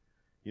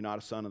 You're not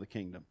a son of the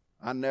kingdom.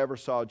 I never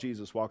saw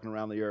Jesus walking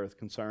around the earth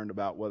concerned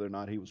about whether or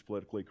not he was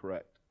politically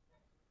correct.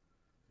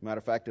 Matter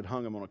of fact, it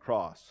hung him on a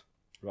cross,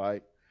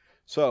 right?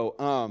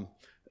 So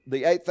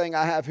the eighth thing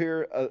I have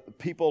here,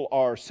 people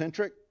are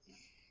centric.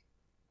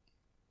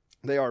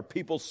 They are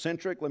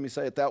people-centric, let me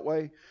say it that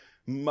way.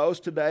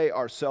 Most today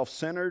are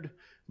self-centered,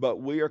 but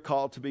we are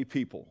called to be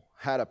people.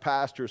 Had a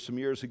pastor some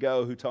years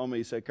ago who told me,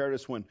 he said,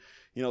 Curtis, when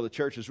the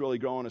church is really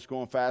growing, it's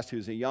growing fast. He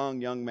was a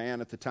young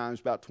man at the time. He was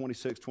about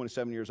 26,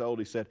 27 years old.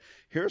 He said,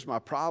 here's my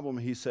problem.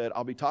 He said,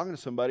 I'll be talking to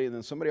somebody, and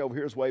then somebody over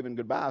here is waving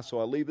goodbye. So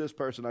I leave this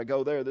person, I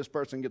go there, this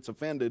person gets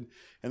offended,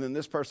 and then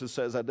this person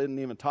says I didn't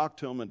even talk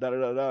to him, and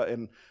da-da-da-da.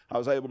 And I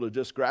was able to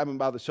just grab him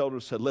by the shoulder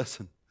and said,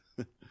 listen,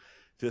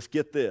 just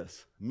get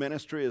this.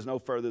 Ministry is no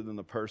further than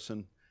the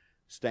person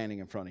standing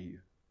in front of you.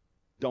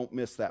 Don't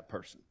miss that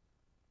person.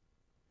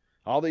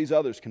 All these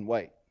others can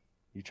wait.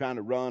 You're trying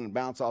to run and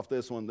bounce off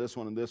this one, and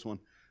this one.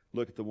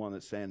 Look at the one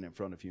that's standing in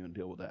front of you and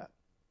deal with that.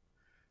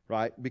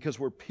 Right? Because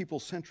we're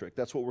people-centric.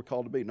 That's what we're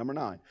called to be. Number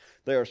 9,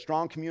 they are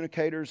strong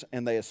communicators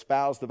and they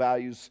espouse the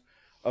values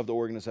of the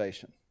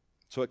organization.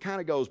 So it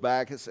kind of goes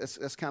back.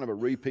 It's kind of a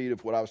repeat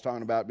of what I was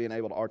talking about, being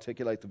able to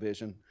articulate the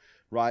vision.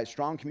 Right?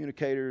 Strong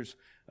communicators,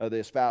 they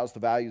espouse the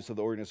values of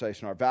the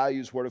organization. Our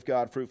values, Word of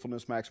God,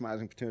 fruitfulness,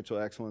 maximizing potential,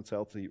 excellence,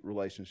 healthy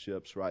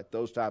relationships. Right?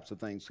 Those types of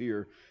things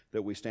here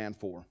that we stand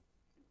for.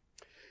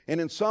 And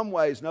in some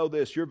ways, know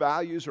this, your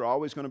values are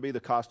always going to be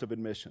the cost of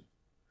admission.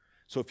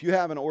 So if you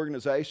have an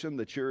organization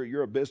that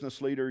you're a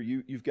business leader,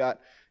 you've got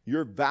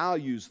your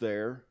values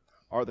there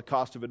are the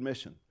cost of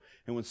admission.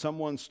 And when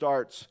someone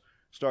starts,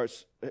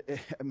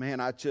 man,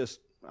 I'm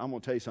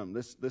going to tell you something.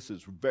 This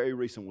is very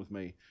recent with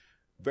me.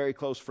 Very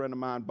close friend of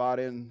mine bought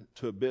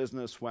into a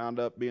business, wound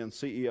up being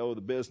CEO of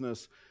the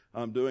business,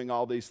 doing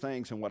all these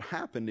things. And what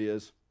happened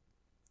is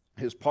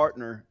his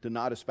partner did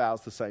not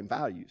espouse the same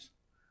values.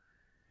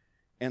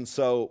 And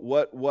so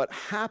what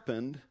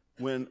happened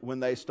when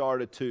they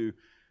started to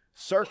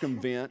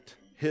circumvent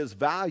his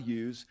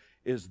values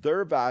is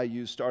their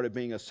values started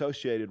being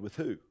associated with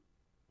who?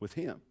 With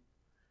him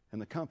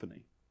and the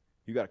company.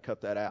 You got to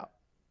cut that out.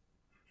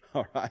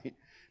 All right?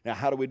 Now,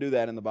 how do we do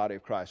that in the body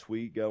of Christ?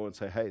 We go and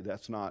say, hey,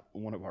 that's not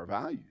one of our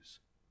values.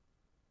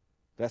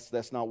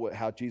 That's not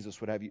how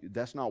Jesus would have you.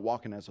 That's not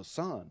walking as a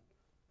son,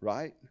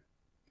 right?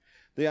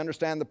 They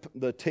understand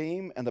the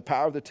team and the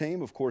power of the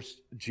team. Of course,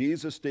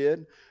 Jesus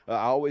did. I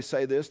always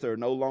say this, there are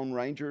no lone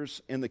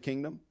rangers in the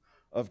kingdom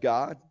of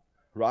God,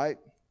 right?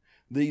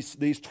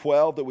 These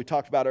 12 that we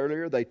talked about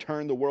earlier, they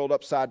turned the world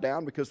upside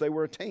down because they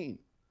were a team.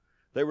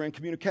 They were in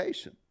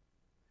communication.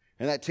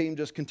 And that team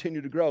just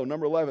continued to grow.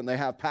 Number 11, they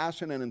have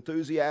passion and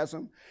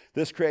enthusiasm.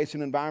 This creates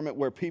an environment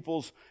where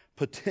people's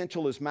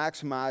potential is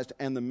maximized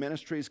and the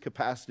ministry's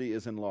capacity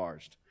is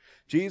enlarged.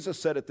 Jesus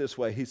said it this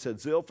way. He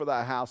said, zeal for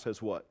thy house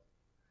has what?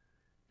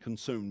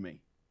 Consumed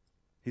me.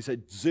 He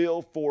said,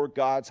 zeal for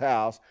God's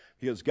house,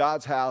 because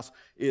God's house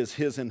is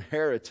his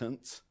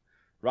inheritance,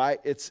 right?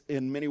 It's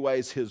in many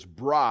ways his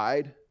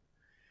bride.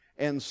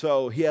 And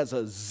so he has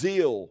a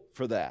zeal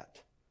for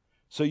that.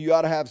 So you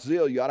ought to have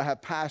zeal. You ought to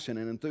have passion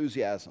and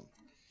enthusiasm.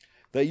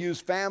 They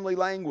use family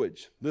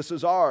language. This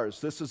is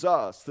ours. This is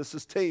us. This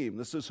is team.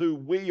 This is who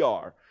we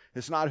are.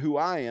 It's not who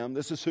I am.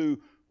 This is who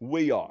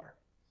we are.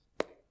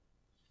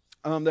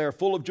 They're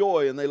full of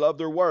joy and they love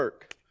their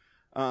work.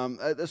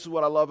 This is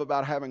what I love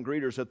about having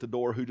greeters at the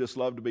door who just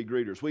love to be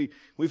greeters.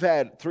 We've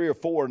had 3 or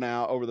 4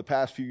 now over the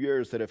past few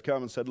years that have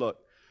come and said, look,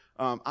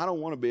 I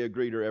don't want to be a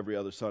greeter every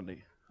other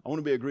Sunday. I want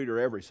to be a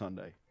greeter every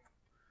Sunday.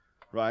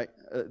 Right?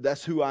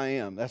 That's who I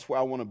am. That's where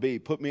I want to be.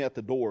 Put me at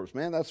the doors.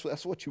 Man, that's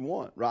what you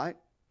want, right?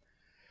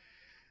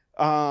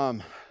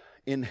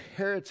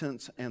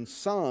 Inheritance and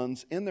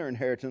sons, in their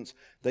inheritance,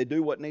 they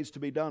do what needs to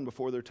be done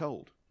before they're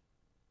told.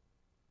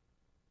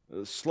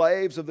 The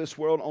slaves of this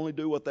world only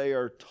do what they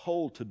are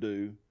told to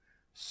do.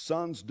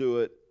 Sons do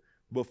it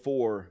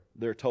before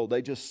they're told.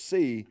 They just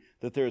see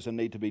that there's a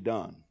need to be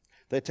done.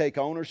 They take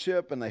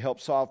ownership and they help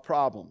solve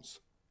problems.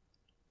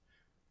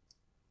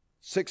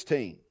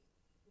 16.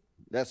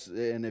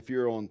 And if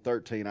you're on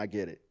 13, I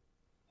get it.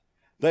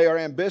 They are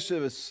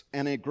ambitious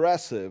and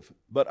aggressive,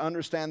 but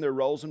understand their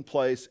roles and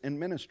place in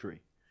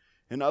ministry.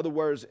 In other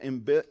words,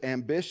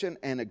 ambition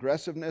and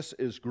aggressiveness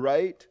is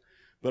great,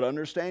 but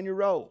understand your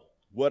role.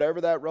 Whatever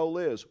that role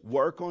is,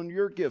 work on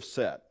your gift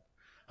set.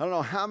 I don't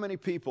know how many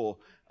people,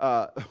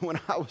 when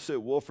I was at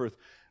Wolforth,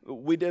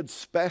 we did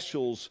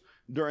specials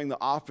during the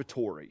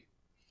offertory.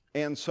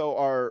 And so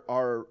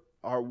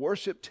our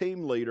worship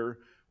team leader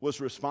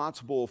was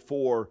responsible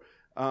for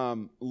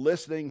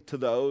listening to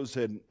those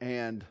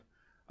and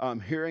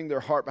hearing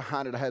their heart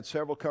behind it. I had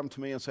several come to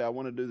me and say, I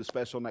want to do the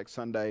special next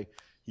Sunday,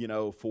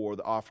 for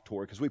the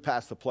offertory, because we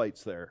pass the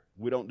plates there.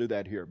 We don't do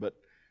that here, but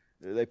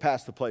they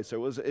pass the plates there.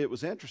 It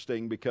was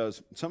interesting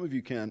because some of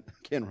you can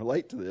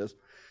relate to this.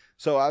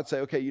 So I'd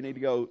say, okay, you need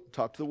to go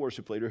talk to the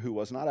worship leader, who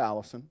was not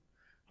Allison.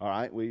 All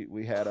right,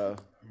 we had a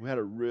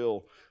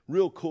real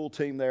cool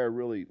team there, a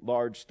really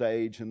large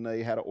stage, and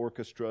they had an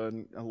orchestra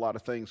and a lot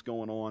of things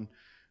going on.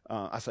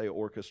 I say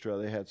orchestra,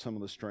 they had some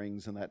of the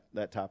strings and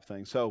that type of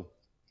thing. So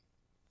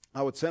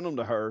I would send them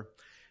to her,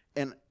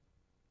 and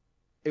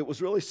it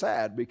was really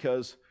sad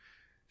because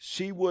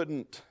she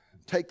wouldn't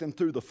take them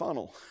through the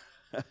funnel.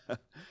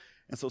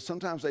 And so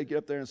sometimes they'd get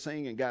up there and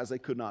sing, and guys, they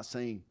could not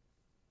sing.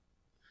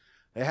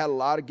 They had a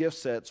lot of gift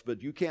sets,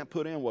 but you can't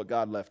put in what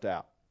God left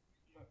out.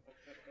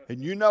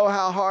 And you know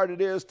how hard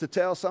it is to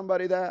tell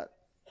somebody that?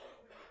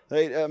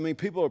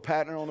 People are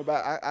patting her on the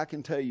back. I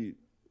can tell you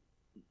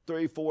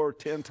 3, 4,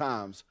 10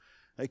 times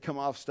they come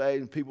off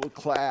stage and people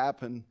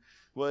clap and,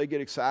 they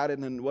get excited,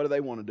 and what do they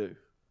want to do?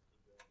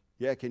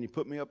 Yeah, can you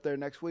put me up there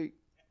next week?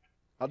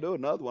 I'll do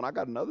another one. I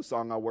got another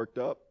song I worked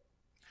up.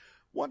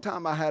 One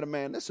time I had a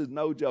man, this is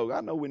no joke,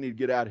 I know we need to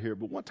get out of here,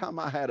 but one time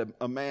I had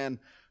a man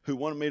who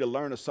wanted me to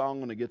learn a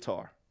song on the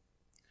guitar,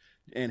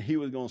 and he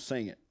was going to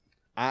sing it.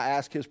 I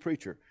asked his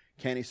preacher,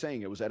 can he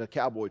sing? It was at a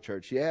cowboy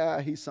church.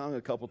 Yeah, he sung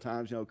a couple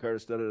times,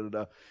 Curtis,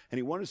 da-da-da-da. And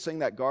he wanted to sing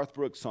that Garth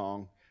Brooks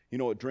song,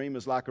 a dream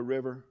is like a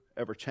river,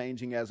 ever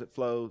changing as it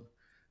flows,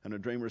 and a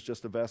dreamer is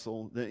just a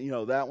vessel.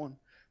 That one,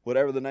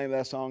 whatever the name of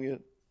that song is.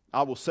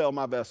 I will sell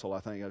my vessel,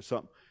 I think, or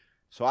something.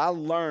 So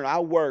I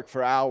worked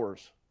for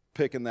hours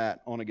picking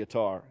that on a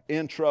guitar.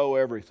 Intro,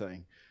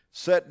 everything.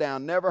 Sat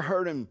down, never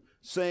heard him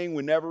sing.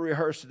 We never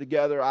rehearsed it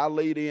together. I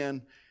lead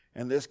in,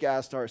 and this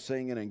guy starts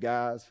singing, and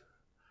guys,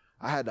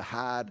 I had to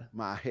hide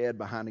my head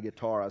behind the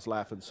guitar. I was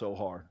laughing so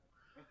hard.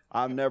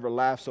 I've never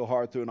laughed so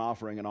hard through an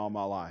offering in all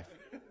my life.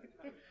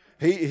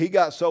 He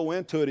got so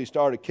into it, he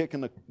started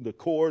kicking the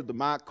cord, the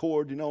mic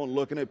cord, and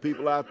looking at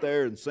people out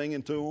there and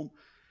singing to them.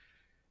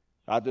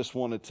 I just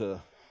wanted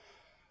to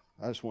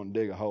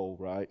dig a hole,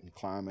 right, and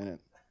climb in it.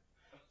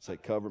 Say,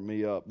 cover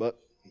me up. But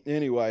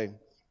anyway,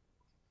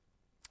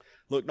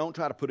 look, don't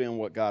try to put in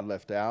what God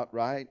left out,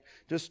 right?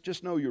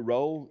 Just know your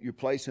role, your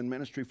place in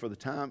ministry for the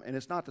time. And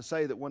it's not to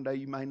say that one day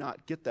you may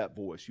not get that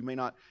voice. You may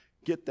not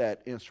get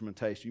that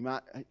instrumentation.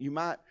 You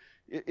might,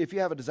 if you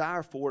have a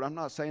desire for it, I'm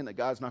not saying that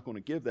God's not going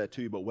to give that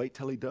to you, but wait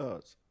till he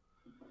does.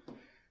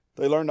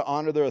 They learn to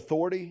honor their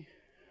authority.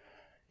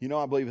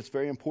 I believe it's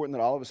very important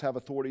that all of us have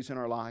authorities in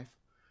our life.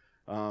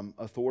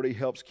 Authority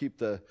helps keep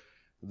the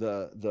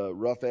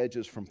rough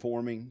edges from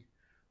forming.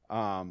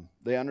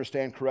 They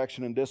understand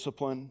correction and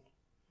discipline.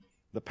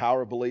 The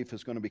power of belief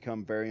is going to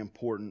become very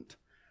important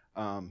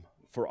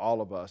for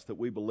all of us, that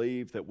we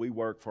believe that we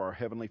work for our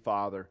Heavenly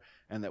Father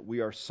and that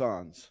we are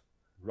sons,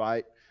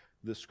 right?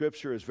 The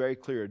Scripture is very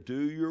clear.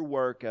 Do your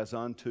work as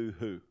unto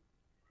who?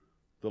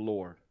 The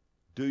Lord.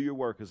 Do your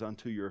work as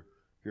unto your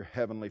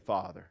Heavenly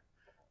Father,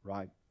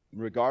 right?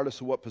 Regardless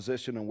of what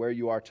position and where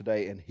you are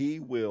today, and he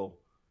will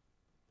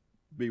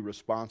be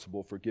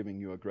responsible for giving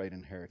you a great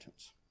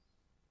inheritance.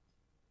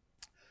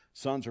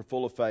 Sons are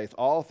full of faith.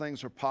 All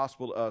things are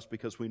possible to us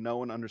because we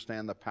know and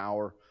understand the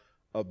power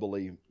of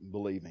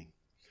believing.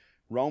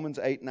 Romans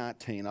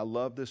 8:19. I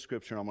love this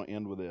scripture, and I'm going to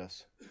end with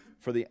this.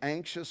 For the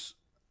anxious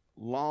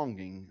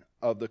longing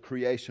of the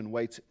creation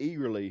waits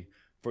eagerly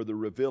for the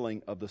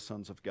revealing of the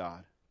sons of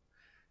God.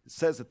 It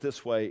says it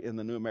this way in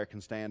the New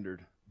American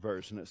Standard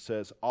Version. It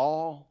says,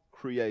 all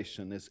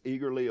creation is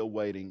eagerly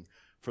awaiting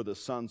for the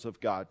sons of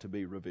God to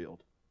be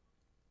revealed.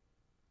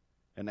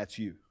 And that's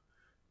you.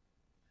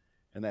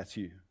 And that's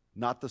you.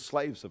 Not the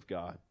slaves of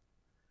God,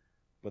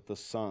 but the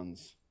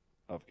sons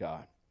of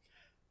God.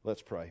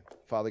 Let's pray.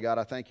 Father God,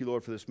 I thank you,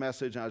 Lord, for this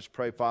message. And I just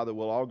pray, Father,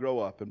 we'll all grow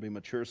up and be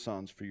mature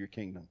sons for your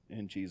kingdom.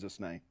 In Jesus'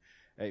 name,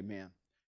 amen.